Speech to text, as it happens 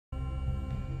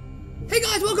Hey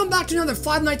guys, welcome back to another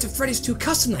Five Nights at Freddy's 2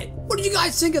 Custom Night. What did you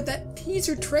guys think of that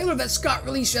teaser trailer that Scott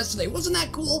released yesterday? Wasn't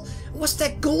that cool? What's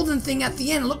that golden thing at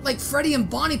the end? It looked like Freddy and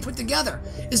Bonnie put together.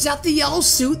 Is that the yellow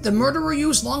suit the murderer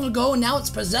used long ago and now it's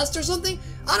possessed or something?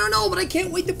 I don't know, but I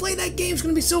can't wait to play that game. It's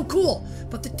going to be so cool.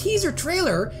 But the teaser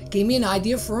trailer gave me an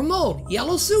idea for a mode.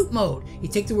 Yellow suit mode. You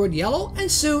take the word yellow and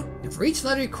suit, and for each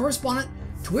letter you correspond it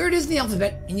to where it is in the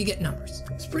alphabet, and you get numbers.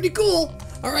 It's pretty cool.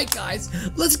 Alright guys,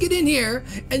 let's get in here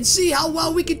and see how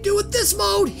well we can do with this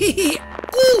mode.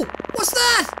 Ooh, what's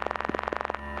that?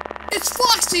 It's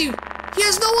Foxy. He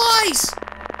has no eyes.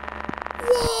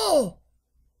 Whoa.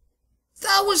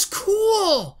 That was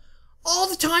cool. All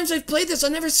the times I've played this,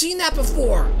 I've never seen that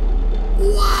before.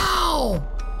 Wow.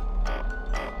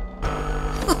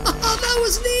 That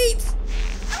was neat.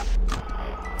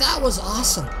 That was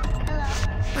awesome.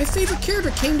 My favorite character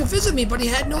came to visit me, but he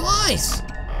had no eyes.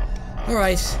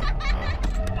 Alright.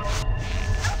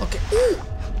 Okay. Ooh!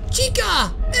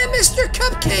 Chica! And Mr.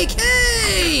 Cupcake!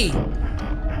 Hey!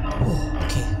 Oh,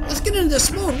 okay, let's get into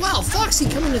this mode. Wow, Foxy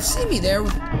coming to see me there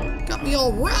got me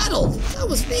all rattled. That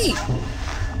was neat.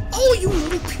 Oh, you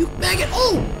little puke maggot.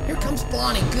 Oh, here comes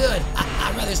Bonnie. Good.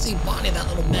 I'd rather see Bonnie, that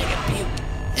little maggot puke.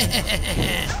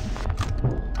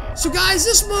 So guys,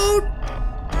 this mode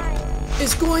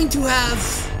is going to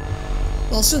have...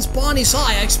 Well, since Bonnie's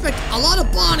high, I expect a lot of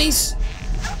Bonnies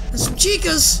and some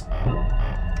Chicas.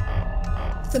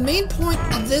 The main point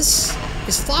of this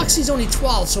is Foxy's only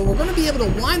 12, so we're going to be able to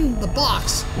wind the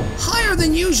box higher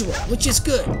than usual, which is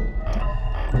good.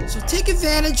 So take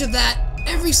advantage of that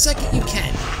every second you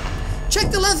can.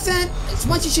 Check the left vent as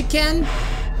much as you can,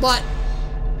 but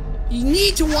you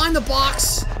need to wind the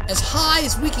box as high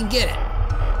as we can get it.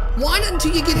 Wind it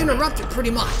until you get interrupted,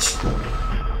 pretty much.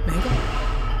 Mango?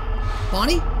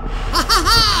 Bonnie? Ha ha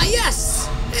ha! Yes!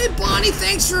 Hey Bonnie,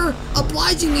 thanks for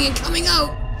obliging me and coming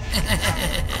out.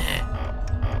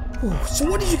 Ooh, so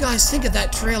what did you guys think of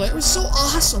that trailer? It was so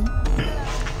awesome.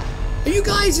 Are you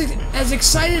guys as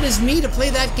excited as me to play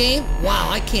that game? Wow,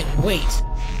 I can't wait.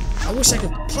 I wish I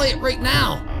could play it right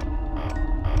now.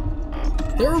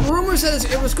 There were rumors that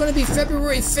it was going to be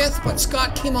February 5th, but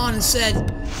Scott came on and said,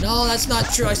 no, that's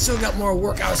not true. I still got more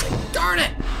work. I was like, darn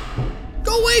it.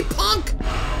 Go away, punk.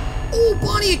 Oh,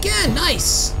 Bonnie again.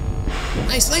 Nice.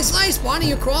 Nice, nice, nice. Bonnie,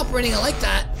 you're cooperating. I like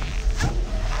that.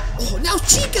 Oh, now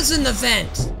Chica's in the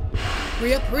vent.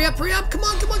 Hurry up, hurry up, hurry up. Come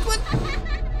on, come on, come on.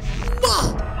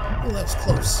 Oh, that was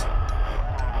close.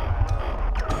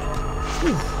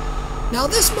 Whew. Now,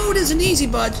 this mode isn't easy,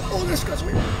 bud. Oh, this goes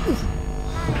weird.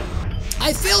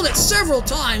 I failed it several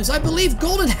times. I believe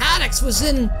Golden Haddix was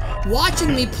in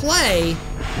watching me play.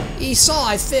 He saw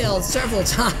I failed several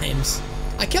times.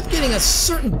 I kept getting a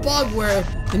certain bug where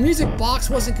the music box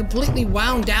wasn't completely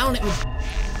wound down.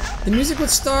 The music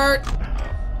would start,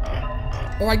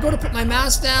 or I'd go to put my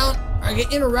mouse down, or I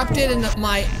get interrupted and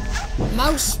my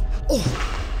mouse,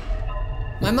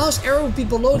 my mouse arrow would be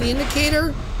below the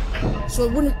indicator, so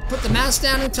it wouldn't put the mouse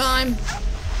down in time.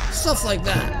 Stuff like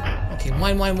that. Okay,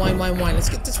 wind. Let's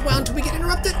get this wound till we get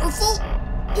interrupted or full.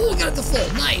 Oh, we got it to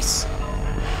full. Nice.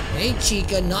 Hey,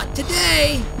 Chica, not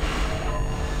today.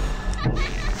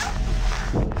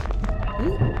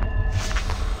 Ooh.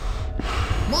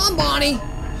 Come on, Bonnie.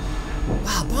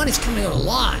 Wow, Bonnie's coming out a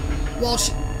lot. Well,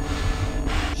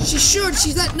 she should.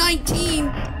 She's at 19.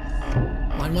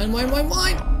 Wine.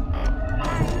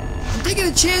 I'm taking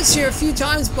a chance here a few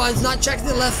times, Bud's not checking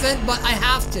the left vent, but I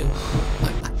have to.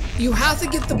 You have to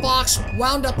get the box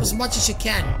wound up as much as you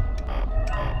can.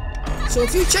 So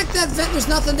if you check that vent, there's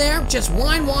nothing there, just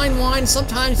whine.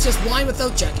 Sometimes just whine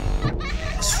without checking.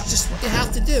 It's just what you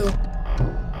have to do.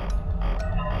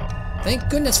 Thank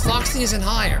goodness Foxy isn't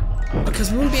higher,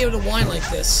 because we wouldn't be able to whine like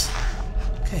this.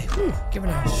 Okay, whew, giving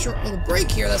a short little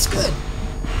break here, that's good.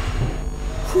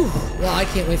 Whew, wow, I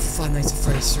can't wait for Five Nights at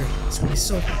Freddy's 3. It's gonna be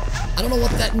so cool. I don't know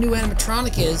what that new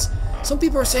animatronic is. Some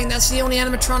people are saying that's the only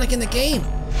animatronic in the game.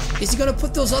 Is he gonna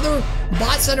put those other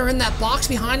bots that are in that box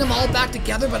behind him all back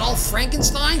together, but all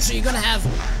Frankenstein? So you're gonna have,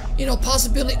 you know,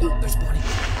 possibility. Ooh, there's Bonnie.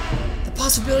 The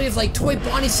possibility of like Toy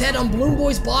Bonnie's head on Balloon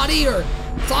Boy's body, or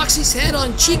Foxy's head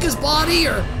on Chica's body,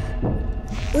 or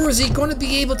is he going to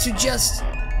be able to just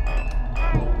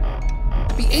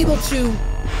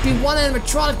be one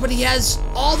animatronic, but he has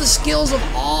all the skills of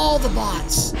all the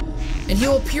bots, and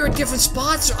he'll appear at different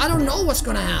spots? Or I don't know what's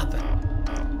going to happen.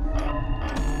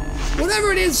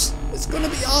 Whatever it is, it's going to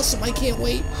be awesome. I can't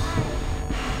wait.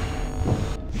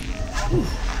 Whew.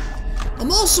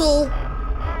 I'm also,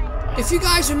 if you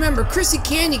guys remember, Chrissy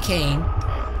Candy Cane,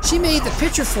 she made the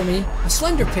picture for me, a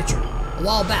Slender picture, a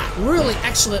while back. Really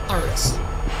excellent artist.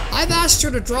 I've asked her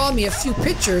to draw me a few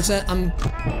pictures that I'm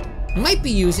might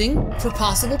be using for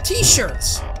possible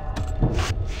t-shirts.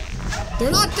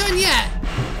 They're not done yet,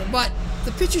 but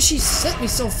the picture she sent me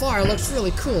so far looks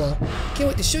really cool. Can't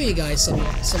wait to show you guys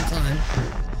sometime.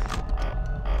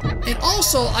 And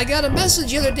also, I got a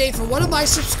message the other day from one of my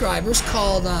subscribers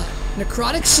called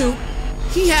Necrotic Soup.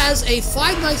 He has a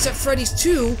Five Nights at Freddy's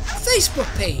 2 Facebook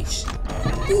page.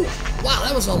 Ooh, wow,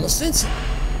 that was almost instant.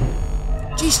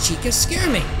 Jeez, Chica, scare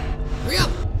me. Hurry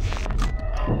up.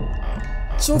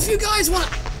 So if you guys want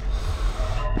to...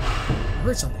 I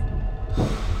heard something.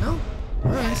 No?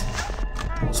 Alright.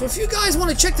 So if you guys want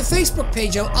to check the Facebook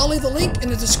page out, I'll leave the link in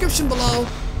the description below.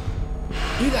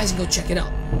 You guys can go check it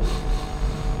out.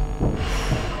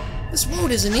 This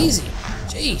road isn't easy.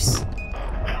 Jeez.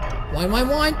 Wine, wine,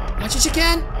 wine. Much as you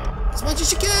can. As much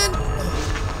as you can.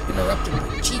 Oh, interrupted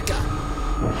by Chica.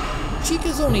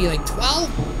 Chica's only like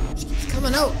 12. She keeps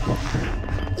coming out.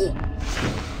 Oh.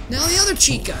 Now the other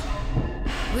Chica.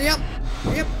 Hurry up.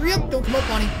 Hurry up. Hurry up. Don't come out,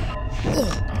 Bonnie.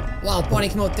 Oh. Wow, if Bonnie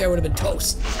came out there, would have been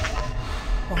toast.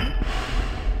 Bonnie?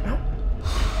 No?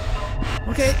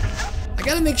 Okay. I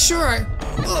gotta make sure.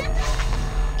 Oh.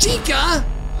 Chica!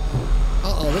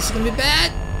 Uh-oh, this is gonna be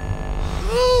bad.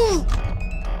 Oh.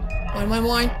 Wine, wine,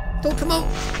 wine. Don't come out.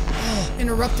 Oh,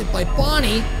 interrupted by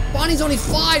Bonnie. Bonnie's only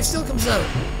 5, still comes out.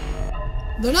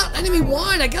 They're not letting me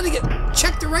whine. I gotta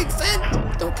check the right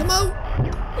vent. Don't come out.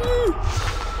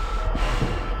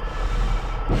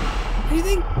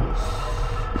 Anything?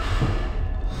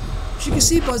 As you can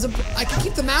see, Buzz, I can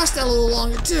keep the mouse down a little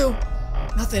longer too.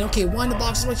 Nothing. Okay, wind the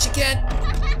box as much as you can.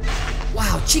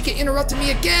 Wow, Chica interrupted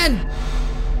me again.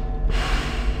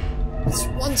 It's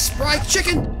one spry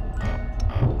chicken.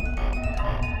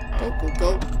 Go, go,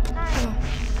 go.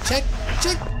 Check,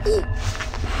 check. Ooh.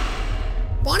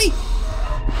 Bonnie?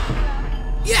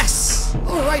 Yes!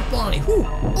 Alright, Bonnie. Whew.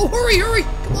 Oh, hurry, hurry!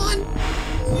 Come on!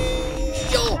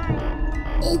 Yo!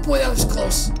 Oh boy, that was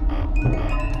close.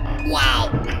 Wow!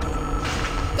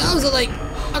 That was like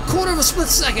a quarter of a split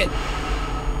second.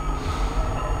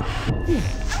 Whew.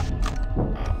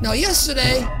 Now,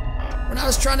 yesterday, when I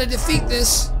was trying to defeat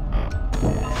this,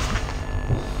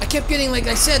 I kept getting, like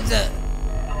I said,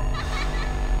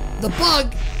 the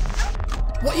bug.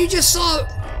 What you just saw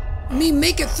me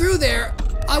make it through there,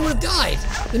 I would have died.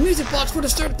 The music box would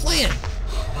have started playing.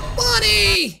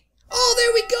 Bonnie! Oh,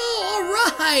 there we go!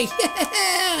 Alright!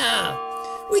 Yeah!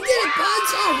 We did it,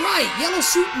 buds! Alright, yellow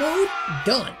suit mode,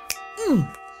 done.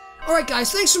 Alright,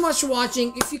 guys, thanks so much for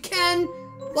watching. If you can,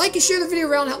 like and share the video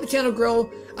around, help the channel grow.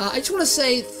 I just want to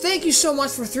say thank you so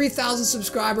much for 3,000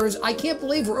 subscribers. I can't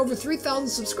believe we're over 3,000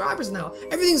 subscribers now.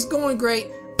 Everything's going great.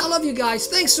 I love you guys.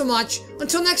 Thanks so much.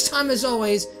 Until next time, as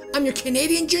always, I'm your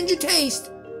Canadian Ginger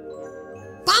Taste.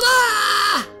 Bye-bye!